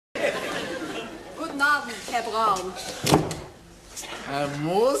Guten Abend, Herr Brown. I'm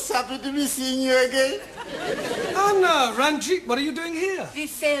most happy to be seeing you again. Anna, Ranjit, what are you doing here? We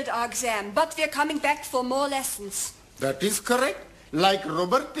failed our exam, but we're coming back for more lessons. That is correct. Like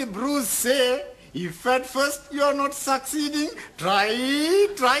Robert the Bruce say, if at first you are not succeeding, try.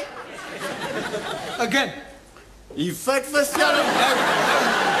 Again? If at first you are not...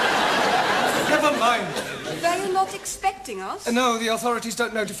 Never mind. Were you not expecting us? No, the authorities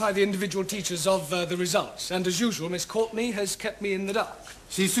don't notify the individual teachers of the results. And as usual, Miss Courtney has kept me in the dark.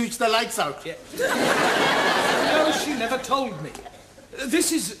 She switched the lights out. Yeah. No, she never told me.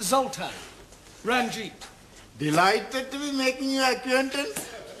 This is Zoltan. Ranjit. Delighted to be making your acquaintance.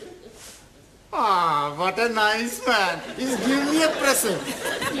 Ah, what a nice man. He's giving me a present.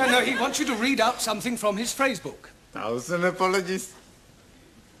 No, he wants you to read out something from his phrase book. 1,000 apologies.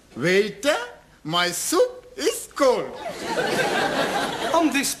 Waiter, my soup is cold. On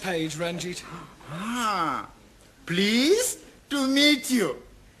this page, Ranjit. Ah, pleased to meet you.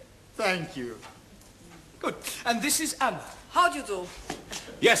 Thank you. Good. And this is Anna. How do you do?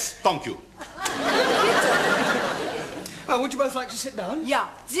 Yes, thank you. Would you both like to sit down? Yeah,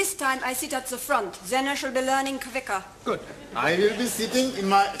 this time I sit at the front. Then I shall be learning quicker. Good. I will be sitting in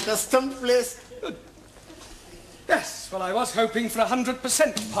my accustomed place. Good. Yes, well, I was hoping for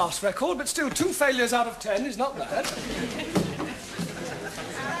 100% pass record, but still 2 failures out of 10 is not bad.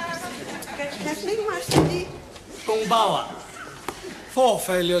 Good evening, Master Ji. 4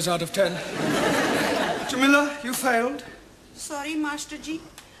 failures out of 10. Jamila, you failed. Sorry, Master Ji.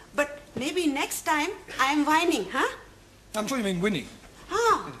 But maybe next time I am whining, huh? I'm sure you mean winning.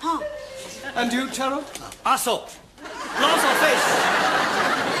 Huh. And you, Taro? Also, loss of face.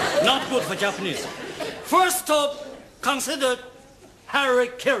 Not good for Japanese. First stop, consider Harry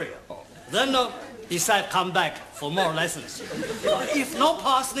Carrier. Then decide come back for more lessons. If no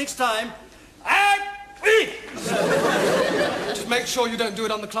pass next time, act me. Just make sure you don't do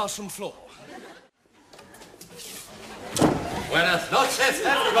it on the classroom floor. Buenas noches,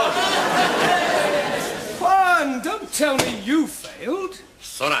 everybody. Juan, don't tell me you failed.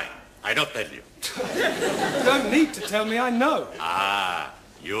 Sorry, I don't tell you. You don't need to tell me, I know. Ah,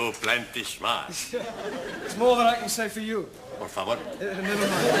 you plenty smart. It's more than I can say for you. Por favor. Never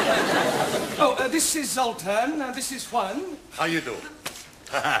mind. Oh, this is Zoltan, this is Juan. How you do?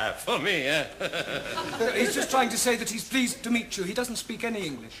 For me, eh? He's just trying to say that he's pleased to meet you. He doesn't speak any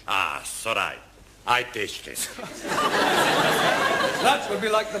English. Ah, sorry. I teach it. That would be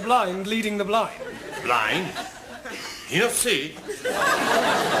like the blind leading the blind. Blind? You don't see?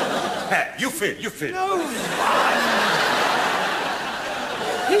 Hey, you feel. No.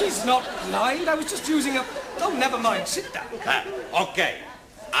 He's not blind. I was just using a... Oh, never mind. Sit down. Okay.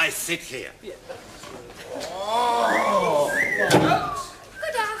 I sit here. Yeah.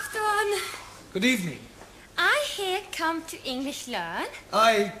 Good afternoon. Good evening. I here come to English learn.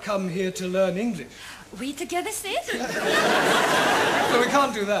 I come here to learn English. We together sit. No, we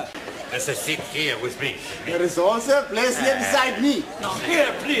can't do that. Let's sit here with me. There is also a place here beside me. Now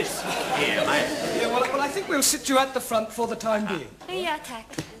here, please. Here, my... Yeah, well, I think we'll sit you at the front for the time being. Yeah, tack.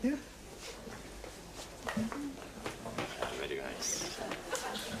 Yeah? Very nice.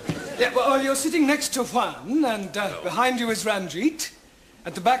 Yeah, well, you're sitting next to Juan, and behind you is Ranjit.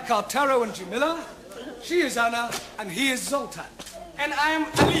 At the back are Taro and Jamila. She is Anna, and he is Zoltan. And I am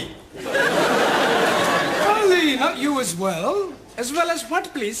Ali. Ali, not you as well. As well as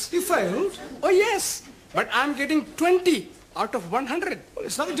what, please? You failed. Oh, yes. But I'm getting 20 out of 100. Well,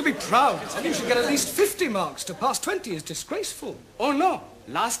 it's nothing to be proud of. You should get at least 50 marks. To pass 20 is disgraceful. Oh, no.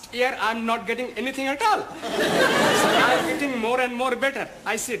 Last year, I'm not getting anything at all. I'm getting more and more better.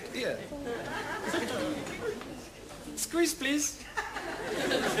 I sit. Yeah. Squeeze, please.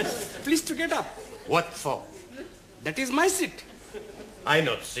 Please to get up. What for? That is my seat. I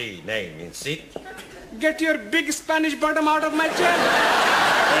not see name in seat. Get your big Spanish bottom out of my chair.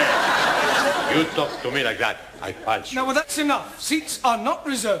 You talk to me like that, I punch you. No, well, that's enough. Seats are not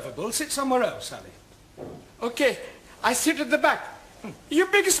reservable. Sit somewhere else, Ali. Okay, I sit at the back. You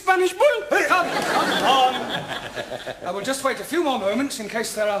big Spanish bull. Come on. I will just wait a few more moments in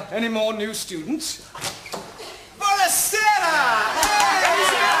case there are any more new students.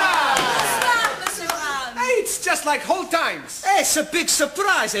 It's just like whole times. It's a big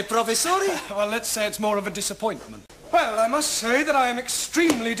surprise, Professore? Well, let's say it's more of a disappointment. Well, I must say that I am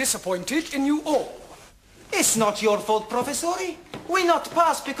extremely disappointed in you all. It's not your fault, Professore. We not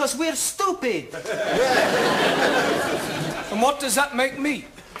pass because we're stupid. And what does that make me?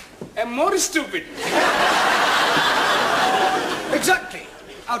 And more stupid. Exactly.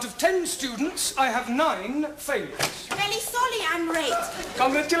 Out of 10 students, I have 9 failures. Really sorry I'm late.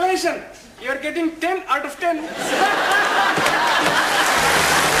 Congratulations. You're getting 10 out of 10.